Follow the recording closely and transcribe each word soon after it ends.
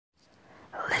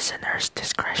Listener's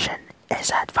discretion is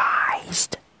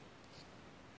advised.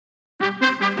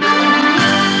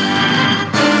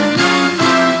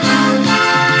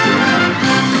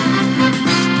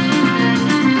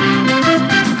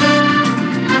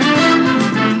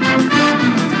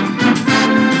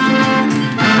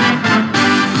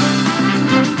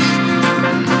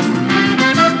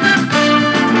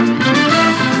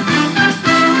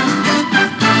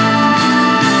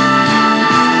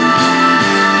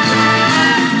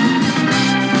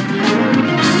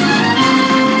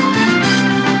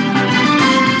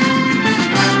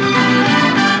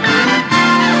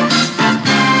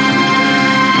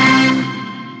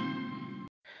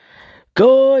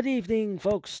 Good evening,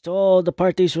 folks, to all the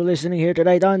parties who are listening here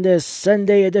tonight on this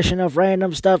Sunday edition of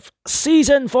Random Stuff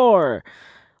Season 4.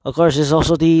 Of course, it's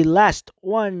also the last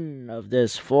one of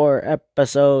this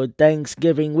 4-episode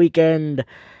Thanksgiving weekend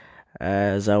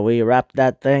as we wrap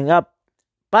that thing up.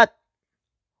 But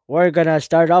we're gonna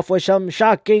start off with some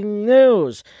shocking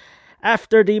news.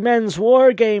 After the men's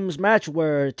War Games match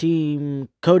where Team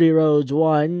Cody Rhodes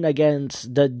won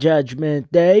against the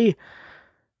Judgment Day,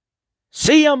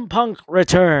 CM Punk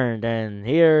returned, and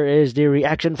here is the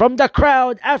reaction from the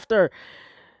crowd after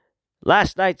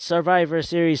last night's Survivor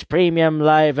Series Premium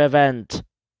Live event.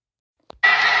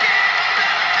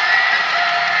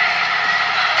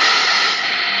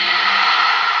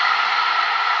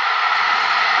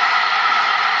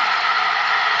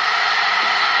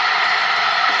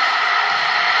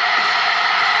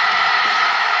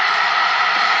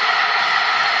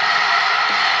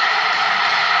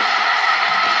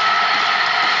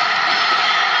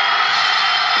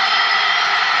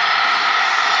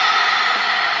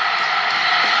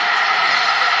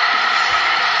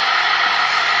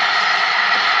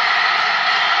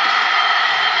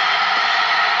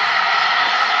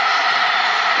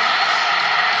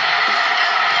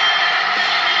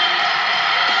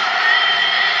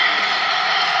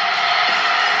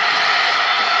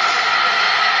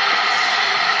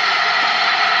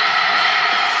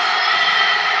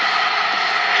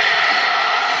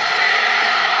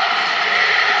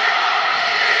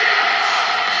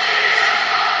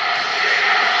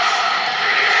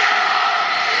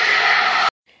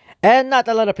 And not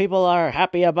a lot of people are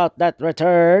happy about that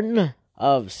return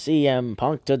of CM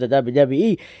Punk to the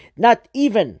WWE. Not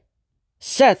even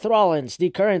Seth Rollins, the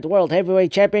current World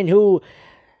Heavyweight Champion, who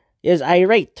is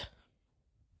irate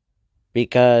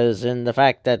because in the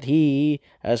fact that he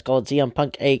has called CM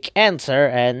Punk a cancer,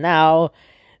 and now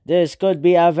this could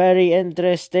be a very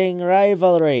interesting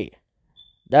rivalry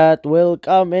that will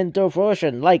come into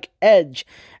fruition, like Edge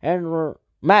and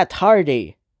Matt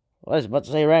Hardy. I was about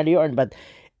to say Randy Orton, but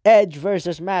Edge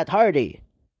versus Matt Hardy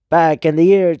back in the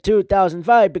year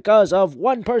 2005 because of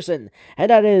one person, and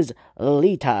that is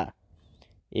Lita.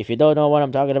 If you don't know what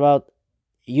I'm talking about,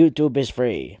 YouTube is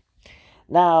free.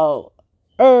 Now,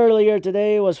 earlier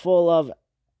today was full of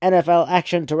NFL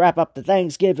action to wrap up the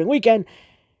Thanksgiving weekend.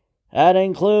 That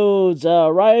includes a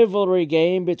rivalry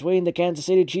game between the Kansas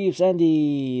City Chiefs and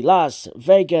the Las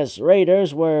Vegas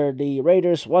Raiders, where the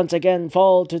Raiders once again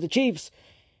fall to the Chiefs.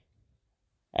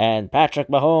 And Patrick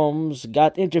Mahomes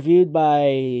got interviewed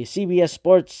by CBS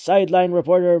Sports sideline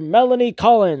reporter Melanie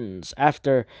Collins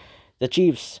after the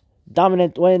Chiefs'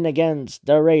 dominant win against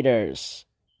the Raiders.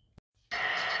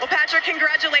 Well, Patrick,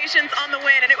 congratulations on the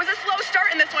win. And it was a slow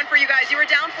start in this one for you guys. You were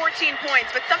down 14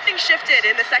 points, but something shifted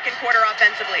in the second quarter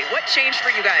offensively. What changed for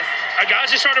you guys?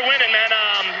 Guys just started winning, man.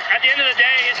 At the end of the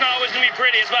day, it's not always going to be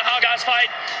pretty. It's about how guys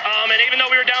fight. And even though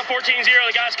we were down 14-0,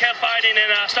 the guys kept fighting, and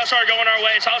stuff started going our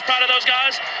way. So I was proud of those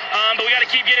guys, but we got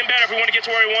to keep getting better if we want to get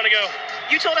to where we want to go.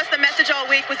 You told us the message all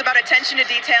week was about attention to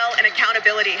detail and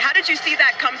accountability. How did you see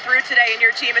that come through today in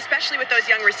your team, especially with those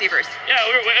young receivers? Yeah,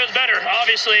 it was better,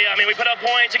 obviously. I mean, we put up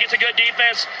points against a good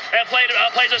defense that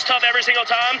plays us tough every single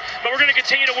time, but we're going to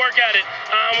continue to work at it.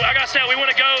 Like I said, we want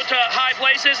to go to high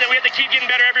places, and we have to keep getting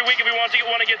better every week if we want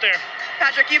to get there.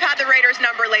 Patrick, you've had the Raiders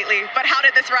number lately, but how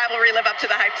did this rivalry live up to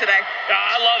the hype today?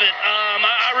 I love it.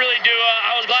 I really do.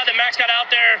 I was glad that Max got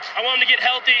out there. I want him to get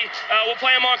healthy. We'll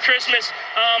play him on Christmas,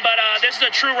 but this is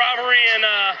a true rivalry, and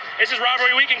this is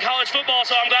rivalry week in college football,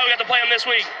 so I'm glad we got to play him this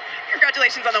week.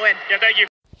 Congratulations on the win. Yeah, thank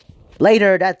you.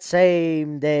 Later that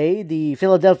same day, the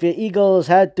Philadelphia Eagles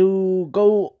had to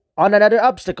go on another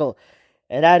obstacle,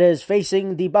 and that is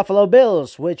facing the Buffalo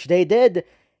Bills, which they did,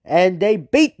 and they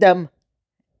beat them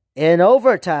in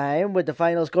overtime with the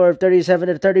final score of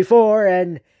 37-34,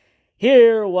 and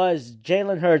here was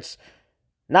Jalen Hurts,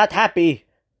 not happy,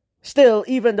 still,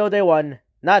 even though they won,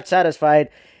 not satisfied.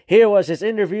 Here was his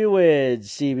interview with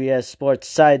CBS Sports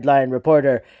sideline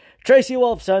reporter Tracy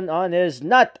Wolfson on his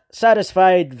not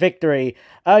satisfied victory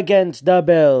against the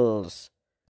Bills.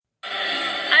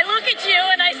 I look at you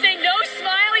and I say no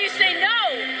smile, you say no.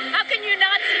 How can you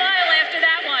not smile after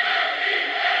that one?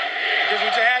 Because we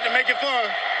just had to make it fun.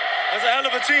 That's a hell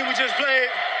of a team we just played.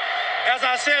 As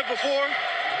I said before,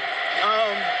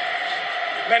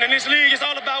 man, in this league, it's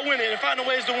all about winning and finding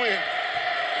ways to win.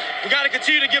 We got to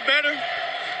continue to get better.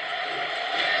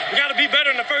 We got to be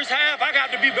better in the first half. I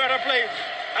got to be better.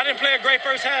 I didn't play a great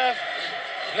first half.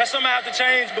 That's something I have to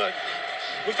change, but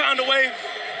we found a way.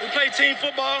 We played team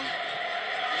football,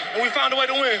 and we found a way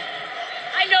to win.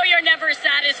 I know you're never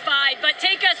satisfied, but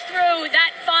take us through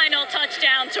that final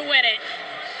touchdown to win it.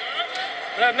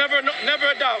 Never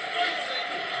a doubt.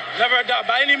 Never a doubt.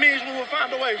 By any means, we will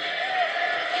find a way.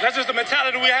 That's just the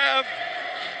mentality we have,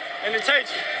 and it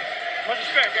takes much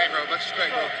respect, bro. Much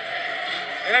respect, bro.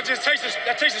 And that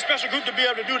takes a special group to be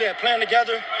able to do that, playing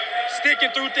together,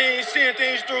 sticking through things, seeing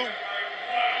things through.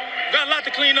 Got a lot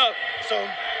to clean up, so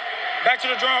back to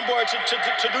the drawing board to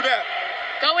do that.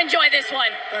 Go enjoy this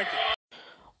one. Thank you.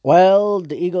 Well,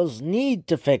 the Eagles need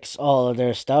to fix all of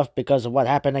their stuff because of what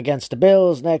happened against the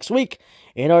Bills next week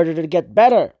in order to get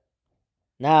better.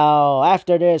 Now,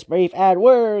 after this brief ad,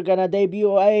 we're gonna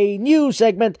debut a new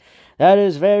segment that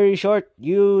is very short.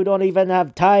 You don't even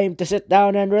have time to sit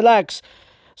down and relax.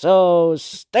 So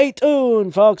stay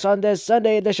tuned, folks, on this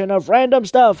Sunday edition of Random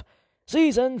Stuff,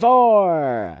 Season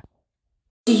 4.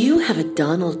 Do you have a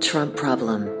Donald Trump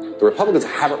problem? The Republicans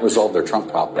haven't resolved their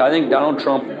Trump problem. I think Donald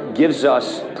Trump gives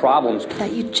us problems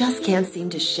That you just can't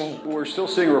seem to shake. We're still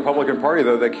seeing a Republican Party,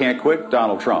 though, that can't quit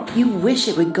Donald Trump. You wish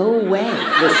it would go away.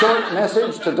 The short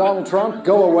message to Donald Trump,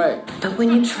 go away. But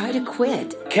when you try to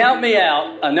quit, Count me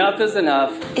out. Enough is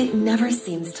enough. it never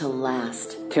seems to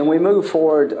last. Can we move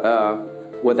forward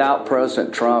without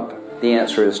President Trump? The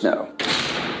answer is no.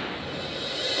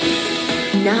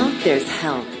 Now there's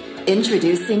help.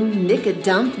 Introducing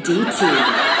Nicodump DT,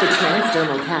 the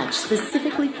transdermal patch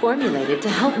specifically formulated to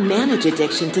help manage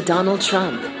addiction to Donald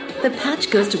Trump. The patch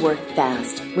goes to work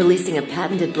fast, releasing a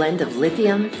patented blend of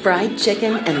lithium, fried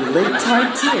chicken, and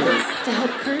libtard tears to help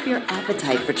curb your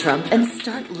appetite for Trump and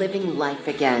start living life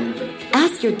again.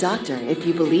 Ask your doctor if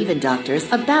you believe in doctors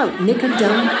about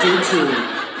Nicodump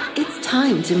DT. It's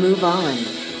time to move on.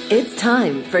 It's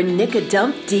time for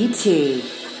Nicodump DT.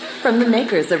 From the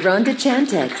makers of Rhonda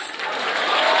Chantix.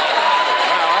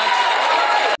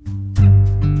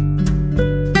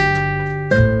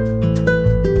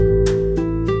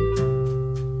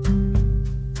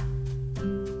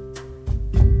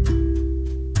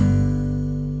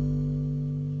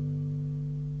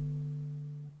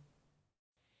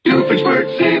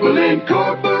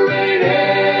 Incorporated.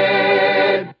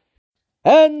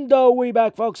 And we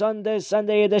back, folks, on this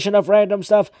Sunday edition of Random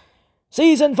Stuff.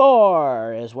 Season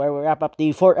 4 is where we wrap up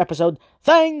the 4-episode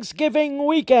Thanksgiving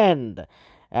weekend.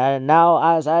 And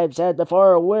now, as I've said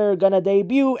before, we're gonna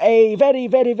debut a very,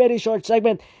 very, very short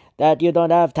segment that you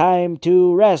don't have time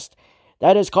to rest.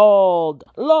 That is called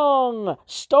Long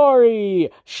Story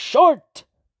Short.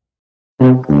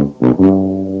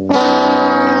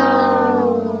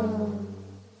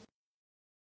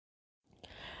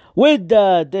 With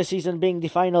this season being the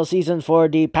final season for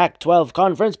the Pac-12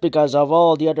 conference because of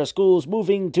all the other schools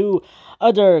moving to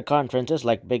other conferences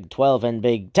like Big 12 and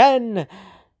Big 10,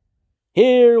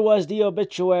 here was the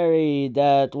obituary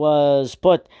that was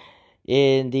put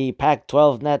in the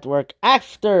Pac-12 network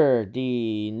after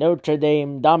the Notre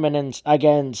Dame dominance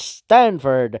against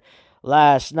Stanford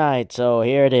last night. So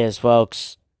here it is,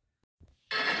 folks.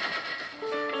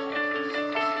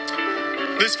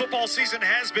 This football season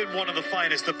has been one of the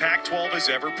finest the Pac-12 has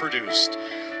ever produced.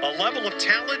 A level of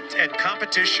talent and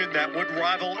competition that would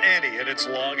rival any in its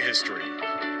long history.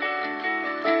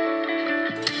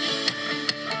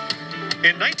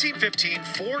 In 1915,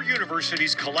 4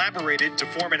 universities collaborated to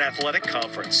form an athletic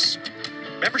conference.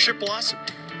 Membership blossomed: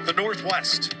 the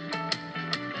Northwest,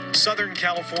 Southern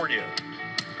California,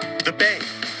 the Bay,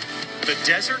 the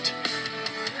Desert,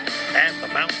 and the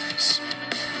Mountains.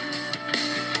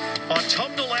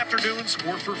 Autumnal afternoons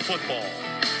were for football.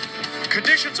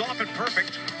 Conditions often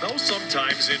perfect, though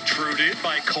sometimes intruded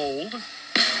by cold,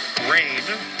 rain,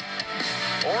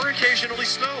 or occasionally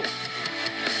snow.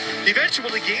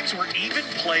 Eventually, games were even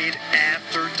played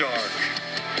after dark.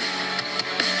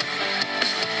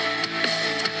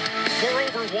 For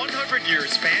over 100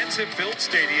 years, fans have filled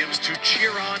stadiums to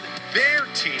cheer on their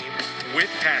team with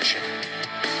passion.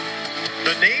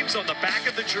 The names on the back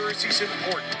of the jersey is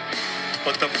important,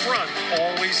 but the front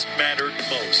always mattered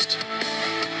most.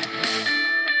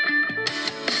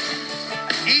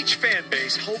 Each fan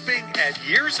base hoping at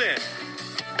year's end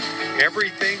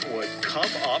everything would come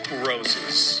up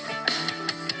roses.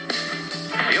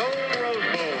 The old Rose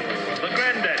Bowl, the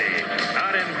Granddaddy,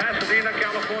 out in Pasadena,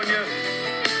 California.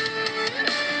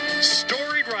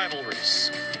 Storied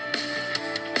rivalries.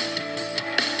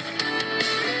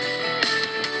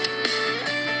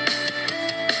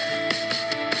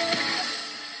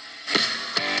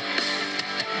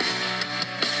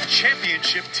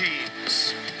 Championship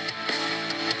teams.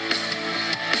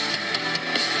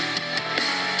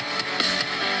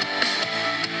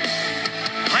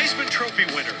 Heisman Trophy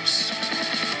winners.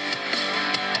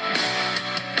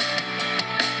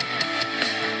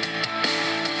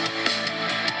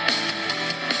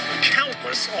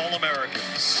 Countless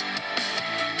All-Americans.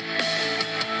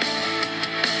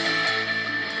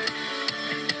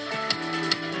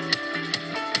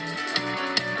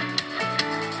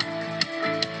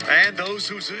 And those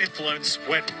whose influence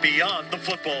went beyond the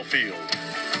football field.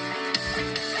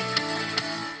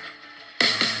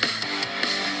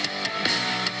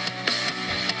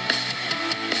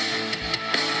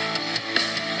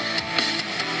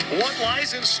 What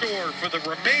lies in store for the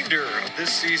remainder of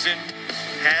this season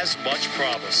has much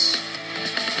promise.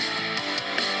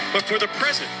 But for the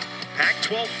present,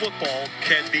 Pac-12 football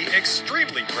can be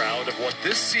extremely proud of what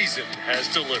this season has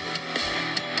delivered.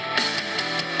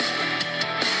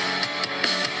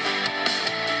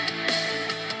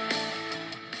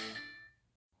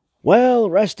 Well,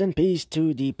 rest in peace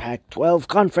to the Pac-12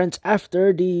 conference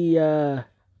after the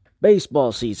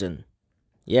baseball season.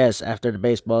 Yes, after the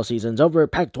baseball season's over,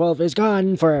 Pac-12 is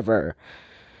gone forever.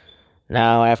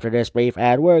 Now, after this brief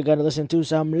ad, we're gonna listen to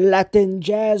some Latin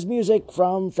jazz music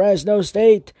from Fresno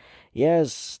State.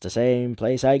 Yes, the same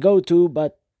place I go to,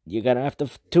 but you're gonna have to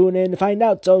tune in to find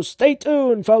out, so stay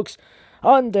tuned, folks,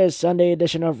 on this Sunday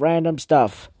edition of Random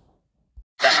Stuff.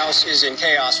 The House is in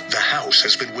chaos. The House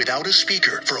has been without a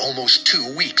speaker for almost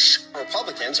 2 weeks.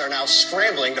 Republicans are now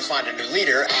scrambling to find a new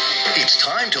leader. It's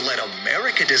time to let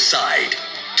America decide.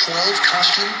 12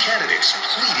 costume candidates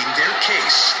pleading their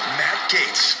case. Matt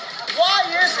Gaetz. Why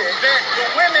is it that the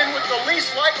women with the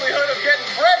least likelihood of getting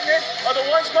pregnant are the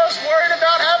ones most worried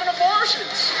about having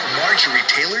abortions? Marjorie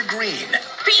Taylor Greene.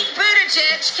 Pete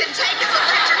Buttigieg can take his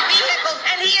electric vehicles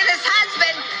and he and his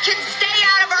husband can stay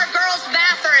out of our girls'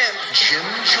 bathrooms. Jim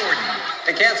Jordan.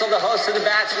 They canceled the host of The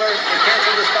Bachelor. They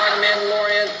canceled the star of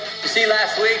Mandalorian. You see,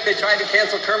 last week they tried to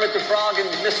cancel Kermit the Frog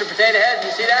and Mr. Potato Head.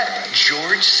 You see that?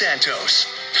 George Santos.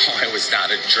 No, I was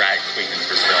not a drag queen in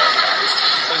Brazil, guys.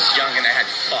 I was young and I had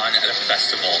fun at a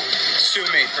festival. Sue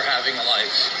me for having a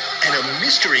life. And a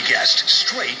mystery guest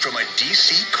straight from a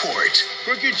D.C. court.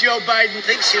 Crooked Joe Biden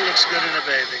thinks he looks good in a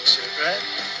bathing suit, right?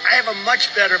 I have a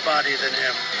much better body than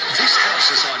him. This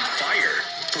house is on fire.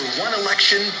 For one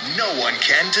election, no one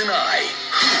can deny.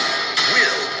 Who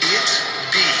will it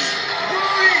be?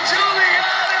 Rudy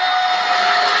Giuliani!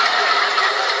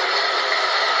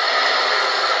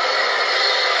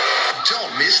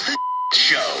 Don't miss the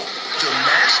show. The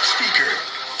Masked Speaker,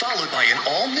 followed by an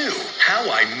all-new How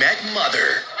I Met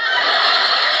Mother.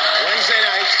 Wednesday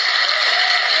night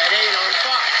at 8 on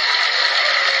Fox.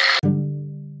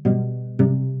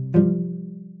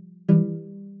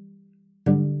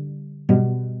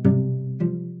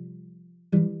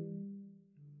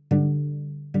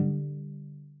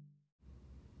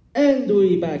 And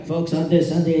we back, folks, on this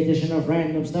Sunday edition of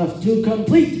Random Stuff to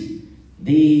complete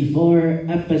the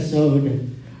 4-episode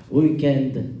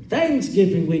weekend,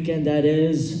 Thanksgiving weekend, that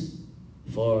is,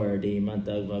 for the month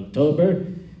of October,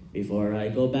 before I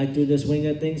go back to the swing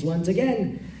of things once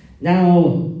again.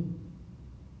 Now,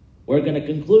 we're going to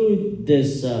conclude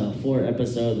this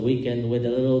 4-episode weekend with a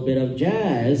little bit of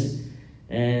jazz,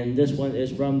 and this one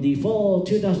is from the Fall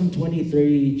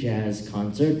 2023 Jazz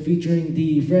Concert featuring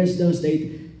the Fresno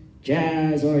State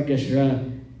Jazz Orchestra,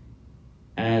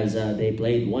 as they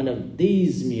played one of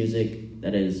these music,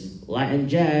 that is Latin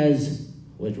jazz,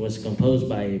 which was composed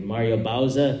by Mario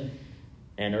Bauza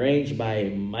and arranged by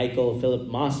Michael Philip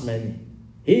Mossman.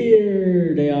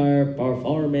 Here they are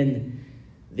performing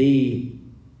the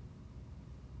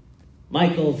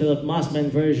Michael Philip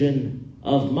Mossman version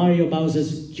of Mario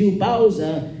Bauza's Q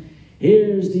Bauza.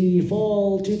 Here's the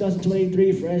Fall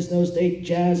 2023 Fresno State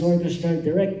Jazz Orchestra,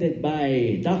 directed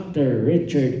by Dr.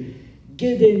 Richard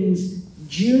Giddens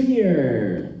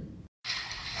Jr.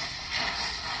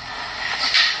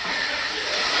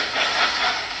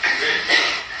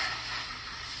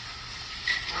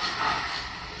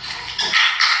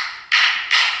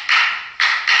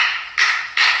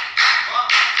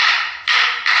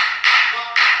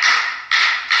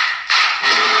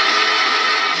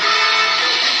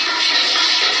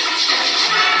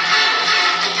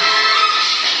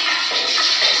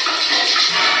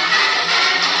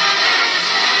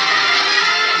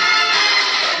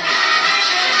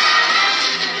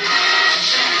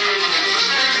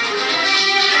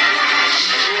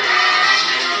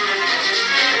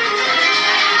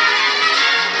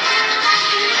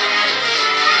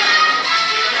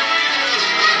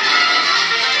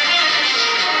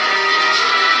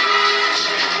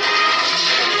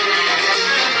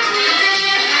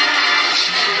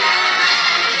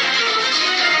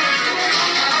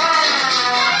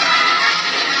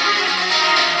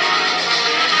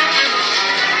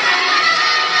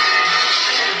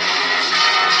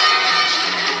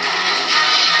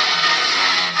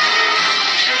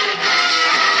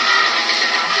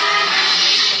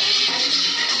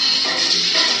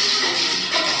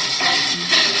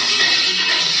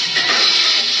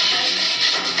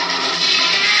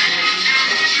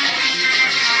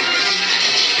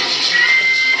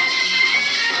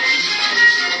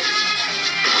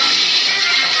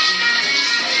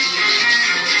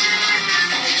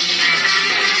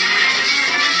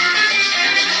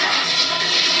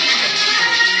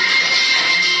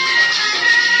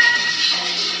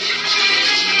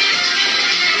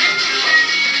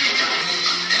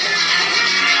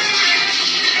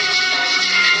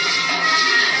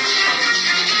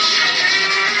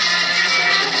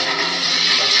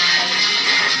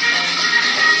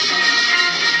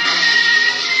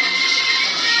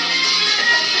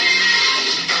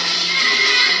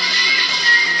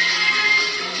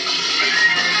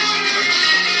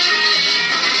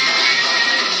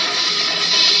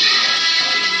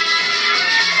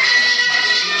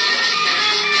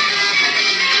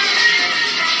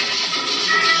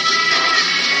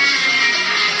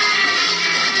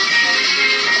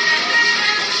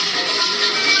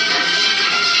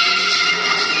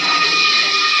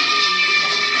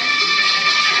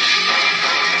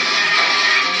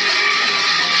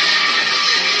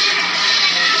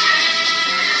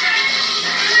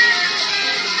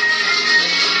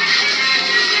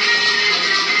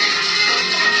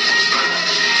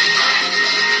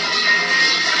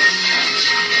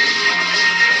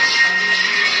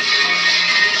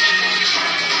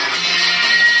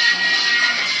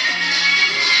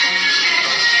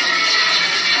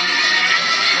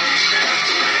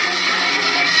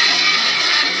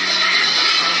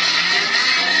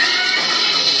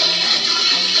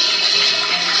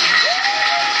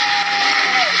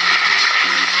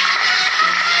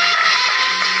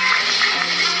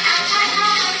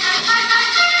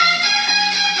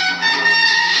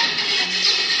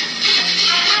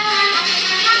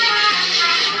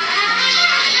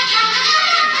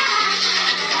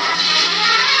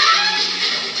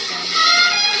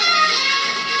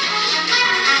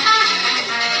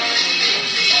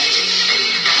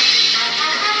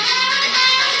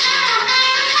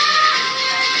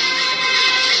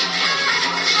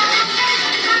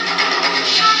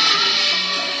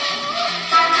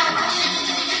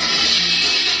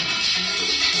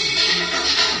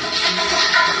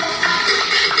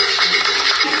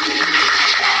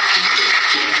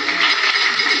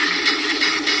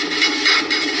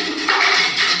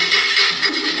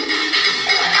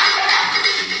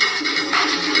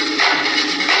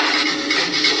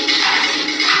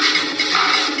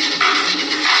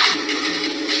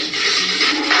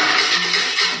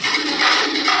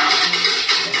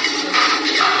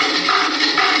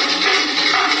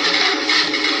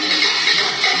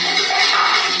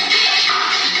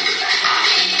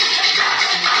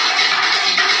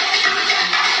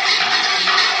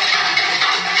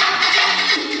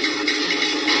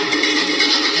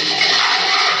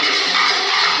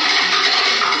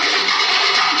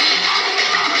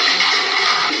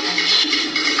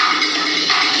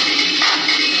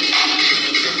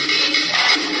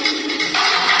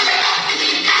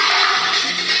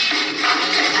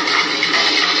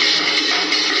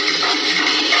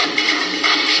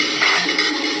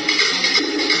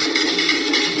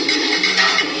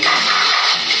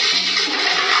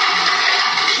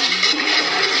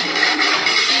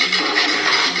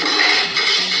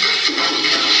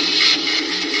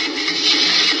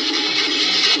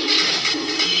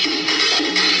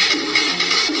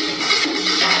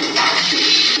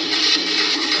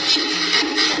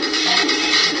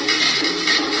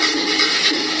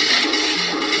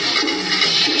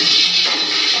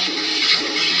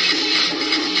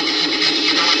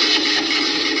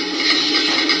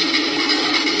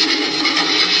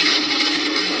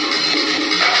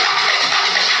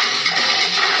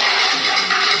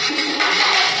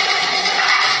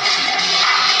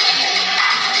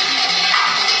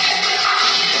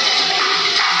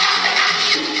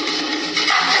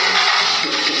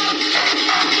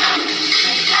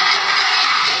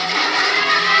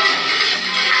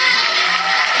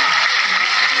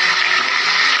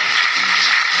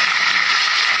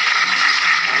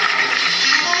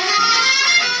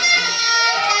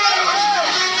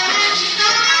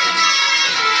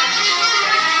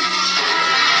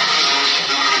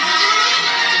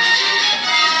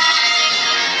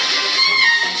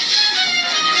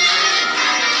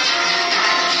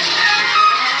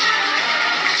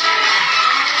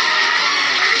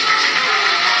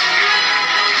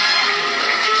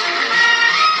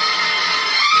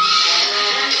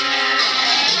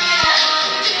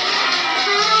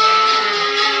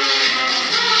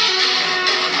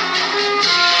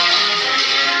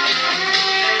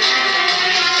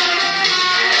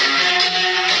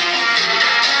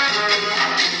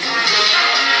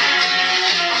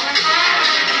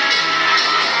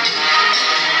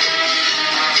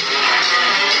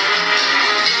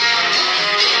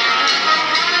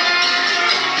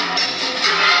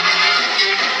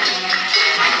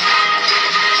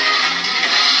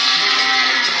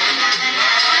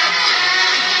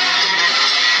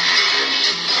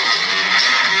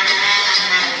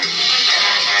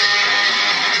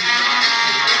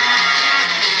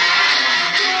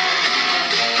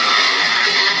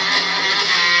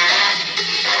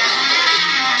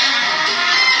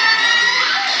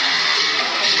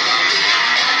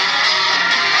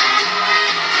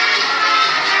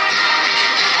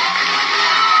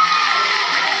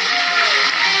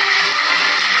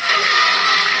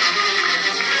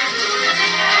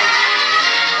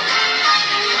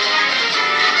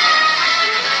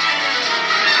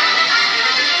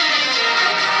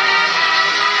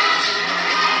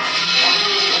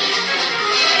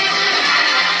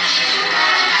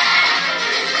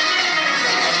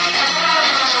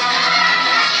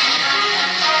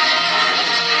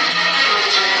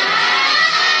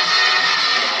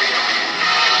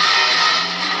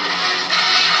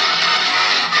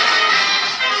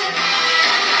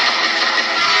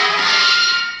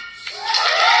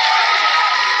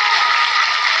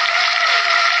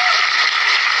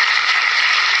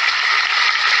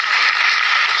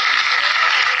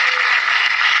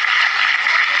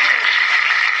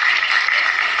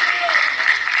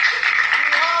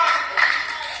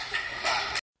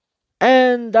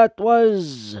 And that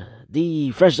was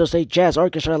the Fresno State Jazz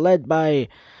Orchestra led by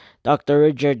Dr.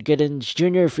 Richard Giddens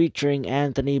Jr. featuring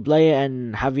Anthony Blea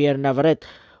and Javier Navarrete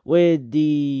with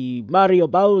the Mario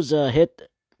Bauza hit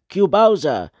Q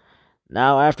Bauza.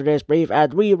 Now, after this brief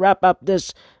ad, we wrap up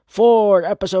this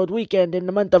 4-episode weekend in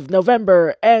the month of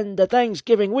November and the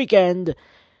Thanksgiving weekend.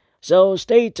 So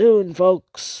stay tuned,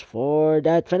 folks, for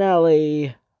that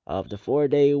finale of the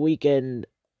 4-day weekend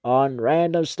on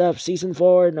Random Stuff Season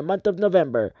 4 in the month of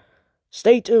November.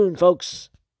 Stay tuned,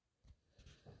 folks.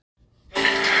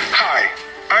 Hi,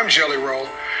 I'm Jelly Roll,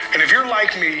 and if you're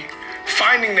like me,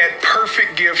 finding that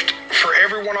perfect gift for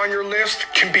everyone on your list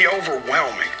can be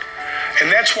overwhelming.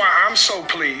 And that's why I'm so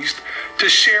pleased to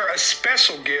share a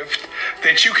special gift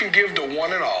that you can give to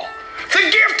one and all. The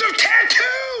gift of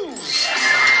tattoos!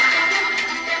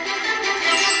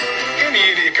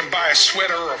 Any idiot can buy a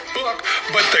sweater or a book,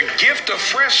 but the gift of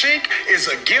fresh ink is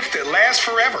a gift that lasts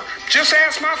forever. Just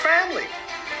ask my family.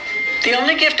 The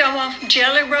only gift I want from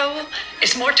Jelly Roll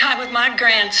is more time with my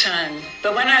grandson.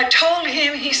 But when I told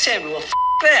him, he said, well,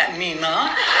 that, Mima.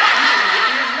 I'm going to get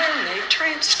you a mermaid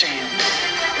tramp stamp.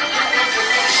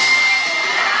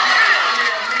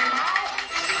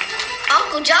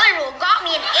 Uncle Jelly Roll got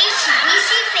me an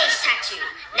ACDC face tattoo.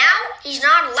 Now he's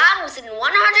not allowed within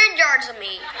 100 yards of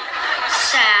me.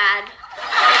 Sad.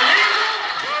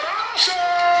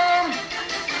 Awesome!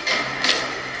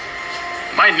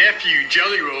 My nephew,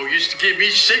 Jelly Roll, used to give me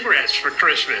cigarettes for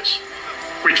Christmas,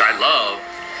 which I love.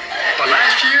 But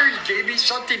last year, he gave me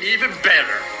something even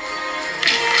better.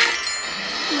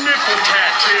 Nipple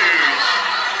tattoos.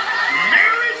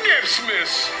 Merry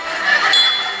Nipsmas!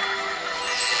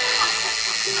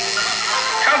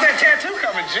 How's that tattoo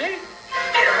coming, G?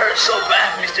 It hurts so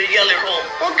bad, Mr. Jelly Roll.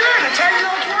 Well, good. That's how you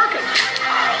know it's working.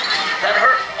 That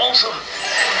hurt also.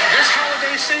 This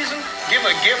holiday season, give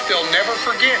a gift they'll never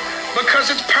forget because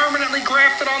it's permanently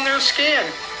grafted on their skin.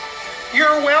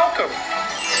 You're welcome.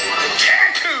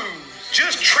 Tattoos.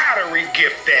 Just try to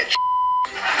re-gift that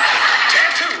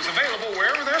Tattoos available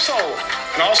wherever they're sold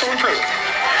and also in prison.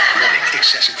 Warning,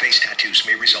 excessive face tattoos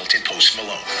may result in Post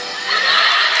Malone.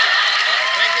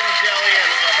 Thank you to Jelly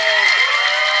and the whole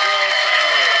Roll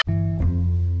family.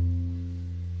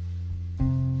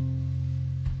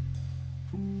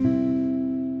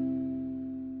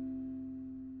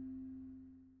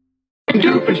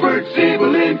 Doofenshmirtz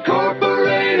Evil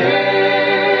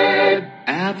Incorporated.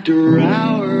 After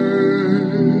hours.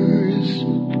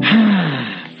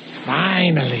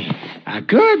 Finally, a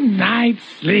good night's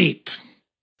sleep.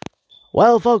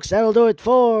 Well, folks, that'll do it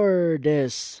for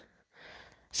this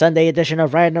Sunday edition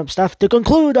of Random Stuff to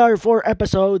conclude our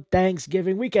 4-episode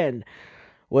Thanksgiving weekend.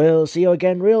 We'll see you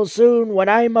again real soon when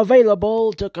I'm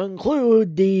available to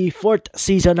conclude the 4th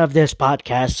season of this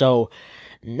podcast. So,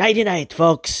 nighty-night,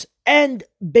 folks, and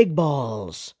big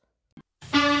balls.